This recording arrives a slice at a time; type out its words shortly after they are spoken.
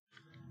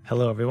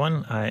Hello,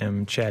 everyone. I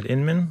am Chad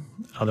Inman,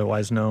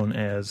 otherwise known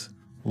as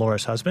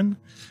Laura's husband.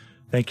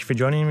 Thank you for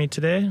joining me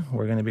today.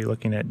 We're going to be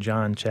looking at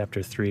John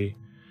chapter 3,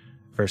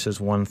 verses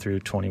 1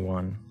 through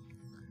 21.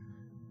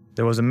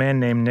 There was a man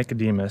named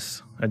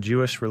Nicodemus, a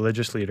Jewish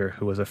religious leader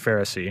who was a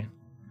Pharisee.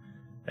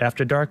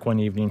 After dark one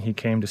evening, he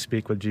came to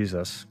speak with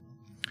Jesus.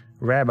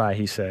 "Rabbi,"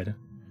 he said,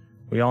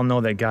 "we all know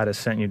that God has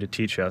sent you to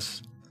teach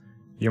us.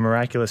 Your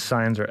miraculous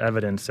signs are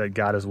evidence that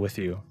God is with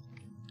you."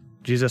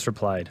 Jesus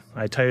replied,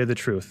 "I tell you the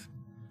truth.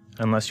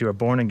 Unless you are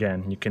born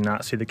again, you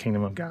cannot see the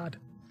kingdom of God."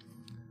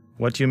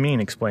 "What do you mean?"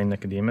 explained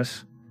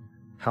Nicodemus.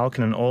 "How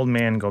can an old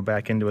man go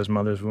back into his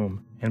mother's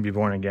womb and be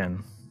born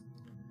again?"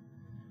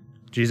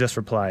 Jesus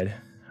replied,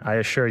 "I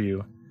assure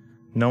you,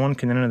 no one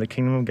can enter the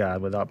kingdom of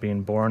God without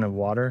being born of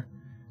water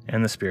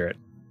and the Spirit.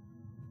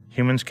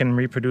 Humans can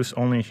reproduce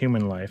only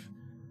human life,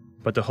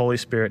 but the Holy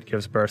Spirit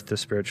gives birth to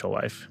spiritual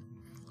life.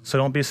 So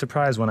don't be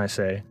surprised when I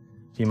say,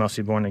 you must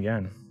be born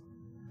again.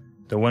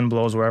 The wind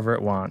blows wherever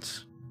it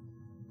wants.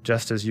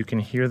 Just as you can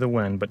hear the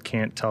wind but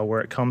can't tell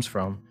where it comes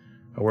from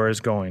or where it's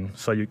going,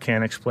 so you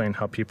can't explain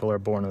how people are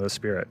born of the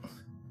Spirit."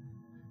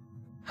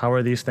 "How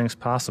are these things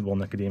possible?"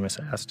 Nicodemus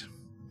asked.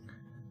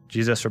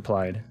 Jesus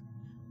replied,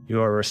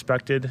 "You are a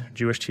respected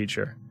Jewish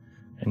teacher,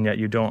 and yet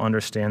you don't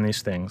understand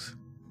these things.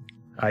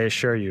 I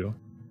assure you,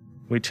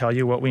 we tell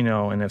you what we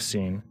know and have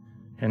seen,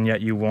 and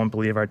yet you won't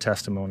believe our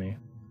testimony.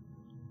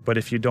 But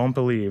if you don't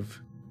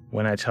believe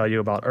when I tell you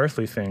about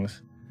earthly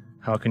things,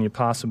 how can you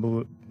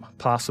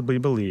possibly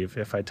believe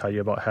if I tell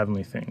you about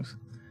heavenly things?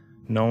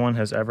 No one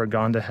has ever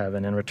gone to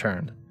heaven and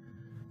returned,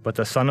 but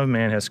the Son of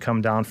Man has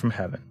come down from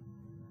heaven.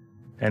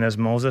 And as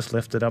Moses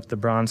lifted up the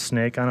bronze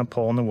snake on a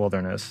pole in the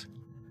wilderness,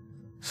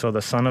 so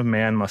the Son of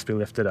Man must be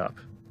lifted up,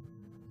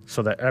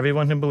 so that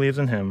everyone who believes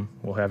in him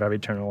will have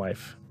eternal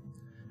life.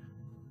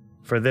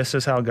 For this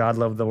is how God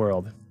loved the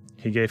world.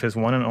 He gave his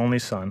one and only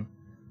Son,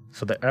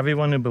 so that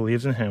everyone who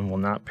believes in him will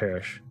not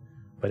perish,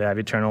 but have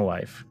eternal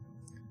life.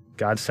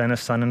 God sent his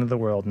Son into the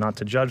world not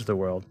to judge the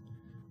world,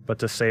 but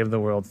to save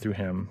the world through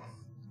him.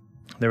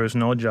 There is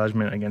no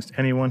judgment against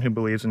anyone who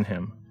believes in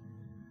him.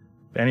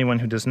 Anyone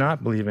who does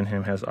not believe in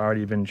him has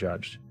already been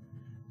judged,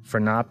 for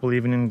not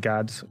believing in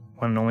God's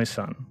one and only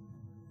Son.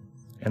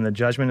 And the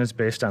judgment is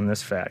based on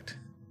this fact.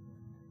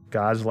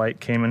 God's light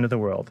came into the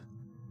world,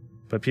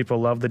 but people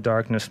loved the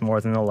darkness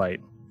more than the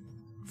light,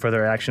 for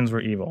their actions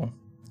were evil.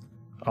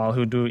 All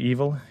who do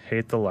evil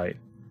hate the light,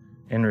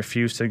 and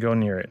refuse to go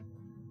near it,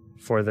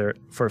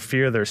 for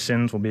fear their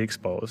sins will be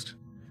exposed.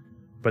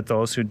 But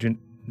those who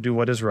do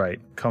what is right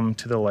come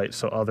to the light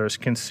so others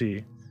can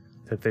see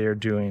that they are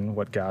doing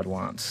what God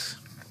wants."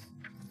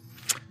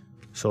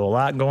 So a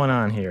lot going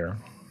on here.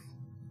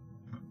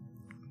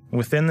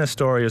 Within this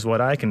story is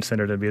what I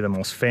consider to be the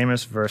most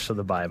famous verse of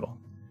the Bible.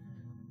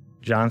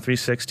 John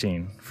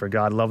 3:16, "For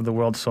God loved the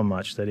world so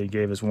much that he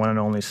gave his one and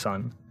only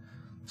Son,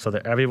 so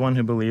that everyone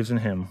who believes in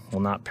him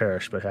will not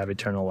perish but have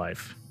eternal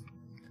life."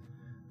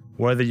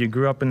 Whether you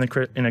grew up in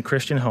a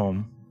Christian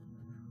home,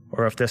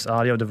 or if this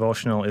audio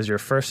devotional is your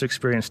first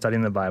experience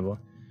studying the Bible,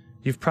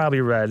 you've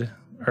probably read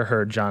or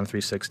heard John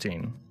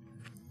 3:16.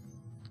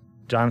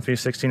 John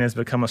 3:16 has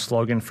become a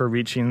slogan for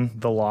reaching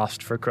the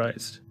lost for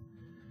Christ.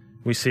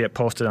 We see it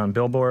posted on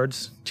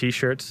billboards,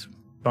 t-shirts,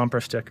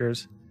 bumper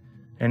stickers,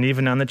 and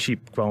even on the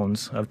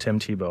cheekbones of Tim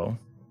Tebow.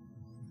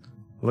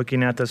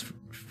 Looking at this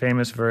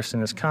famous verse in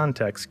this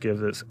context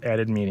gives it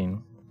added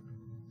meaning.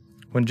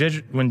 When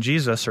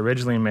Jesus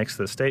originally makes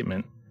this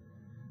statement,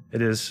 it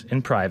is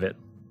in private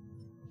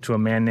to a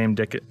man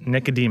named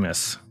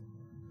Nicodemus.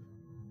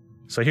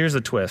 So here's the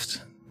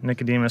twist.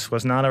 Nicodemus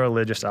was not a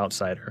religious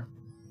outsider.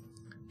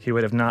 He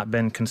would have not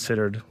been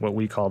considered what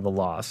we call the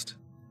lost.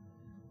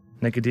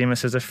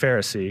 Nicodemus is a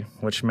Pharisee,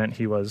 which meant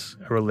he was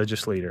a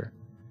religious leader.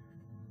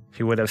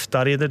 He would have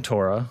studied the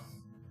Torah,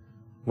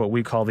 what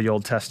we call the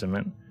Old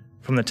Testament,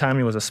 from the time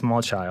he was a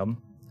small child.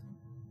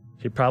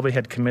 He probably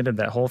had committed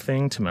that whole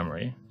thing to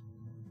memory.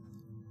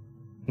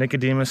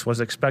 Nicodemus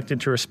was expected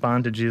to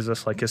respond to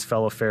Jesus like his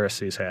fellow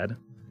Pharisees had,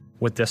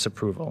 with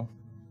disapproval.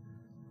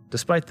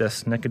 Despite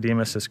this,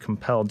 Nicodemus is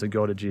compelled to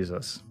go to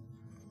Jesus.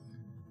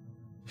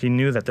 He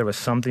knew that there was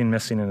something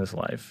missing in his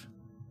life.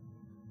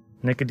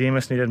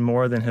 Nicodemus needed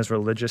more than his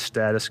religious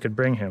status could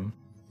bring him,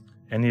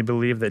 and he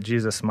believed that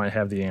Jesus might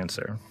have the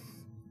answer.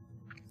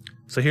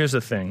 So here's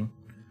the thing.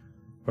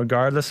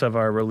 Regardless of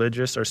our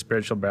religious or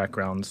spiritual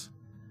backgrounds,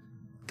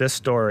 this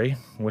story,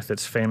 with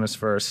its famous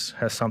verse,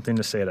 has something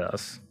to say to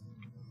us.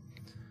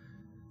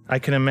 I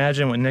can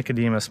imagine what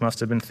Nicodemus must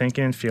have been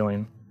thinking and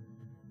feeling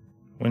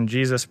when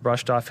Jesus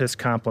brushed off his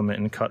compliment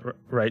and cut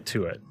right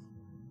to it.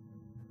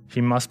 He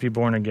must be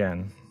born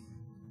again.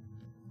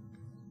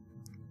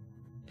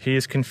 He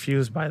is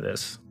confused by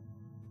this,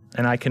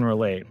 and I can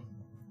relate.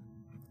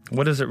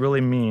 What does it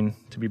really mean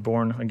to be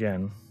born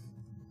again?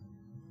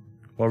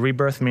 Well,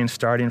 rebirth means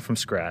starting from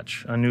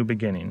scratch, a new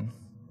beginning.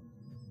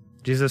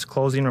 Jesus'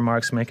 closing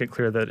remarks make it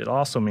clear that it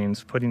also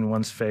means putting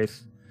one's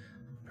faith,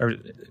 or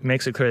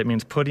makes it clear it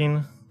means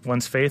putting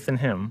one's faith in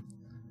him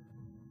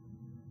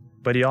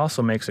But he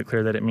also makes it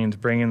clear that it means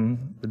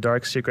bringing the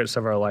dark secrets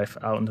of our life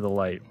out into the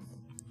light.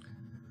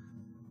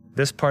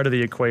 This part of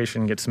the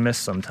equation gets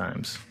missed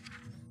sometimes.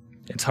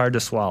 It's hard to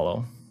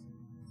swallow.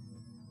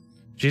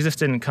 Jesus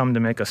didn't come to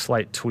make a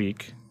slight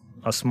tweak,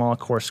 a small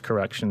course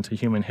correction to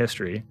human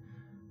history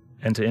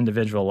and to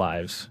individual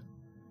lives.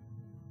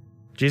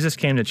 Jesus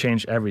came to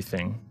change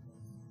everything.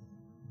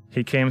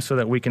 He came so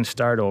that we can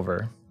start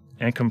over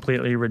and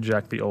completely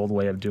reject the old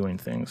way of doing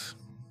things.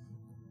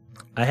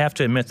 I have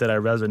to admit that I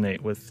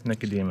resonate with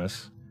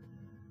Nicodemus.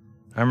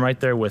 I'm right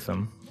there with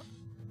him.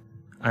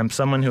 I'm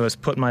someone who has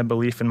put my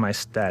belief in my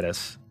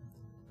status.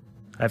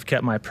 I've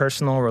kept my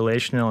personal,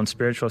 relational, and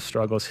spiritual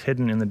struggles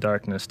hidden in the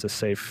darkness to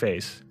save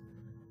face,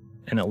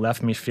 and it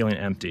left me feeling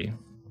empty.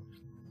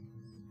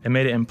 It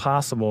made it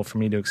impossible for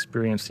me to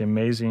experience the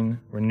amazing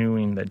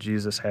renewing that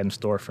Jesus had in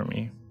store for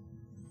me.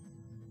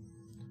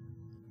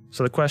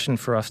 So the question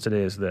for us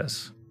today is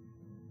this: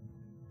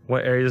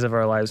 what areas of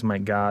our lives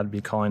might God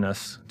be calling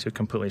us to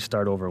completely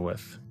start over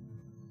with?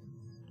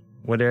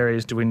 What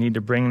areas do we need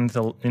to bring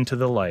into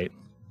the light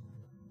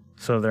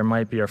so there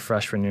might be a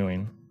fresh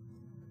renewing?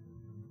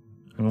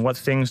 And what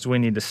things do we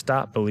need to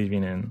stop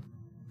believing in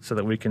so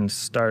that we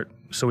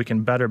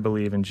can better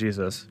believe in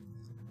Jesus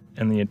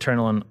and the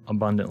eternal and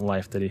abundant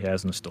life that he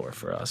has in store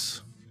for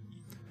us?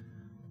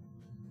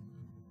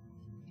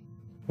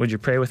 Would you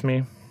pray with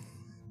me?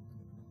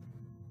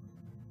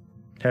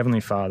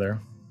 Heavenly Father,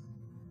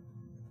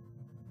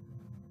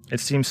 it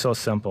seems so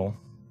simple.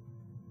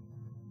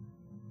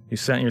 You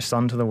sent your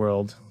Son to the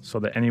world so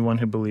that anyone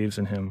who believes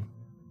in him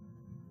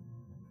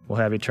will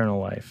have eternal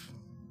life.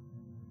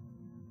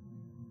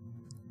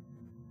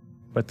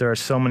 But there are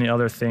so many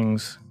other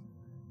things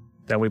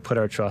that we put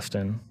our trust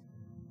in.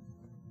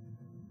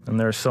 And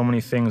there are so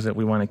many things that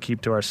we want to keep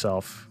to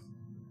ourselves,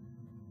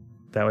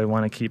 that we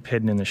want to keep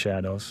hidden in the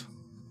shadows.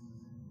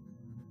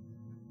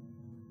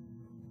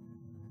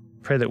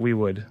 Pray that we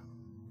would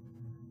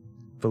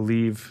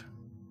believe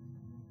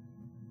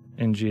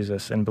in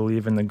Jesus and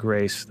believe in the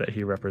grace that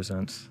he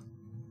represents.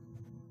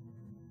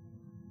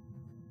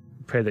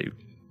 Pray that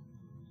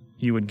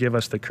you would give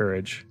us the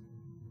courage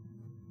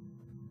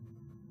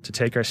to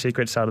take our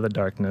secrets out of the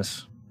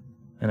darkness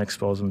and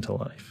expose them to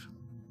life.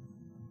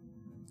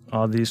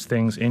 All these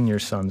things in your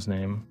Son's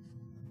name.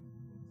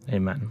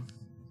 Amen.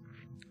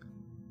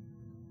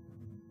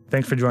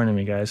 Thanks for joining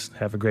me, guys.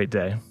 Have a great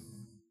day.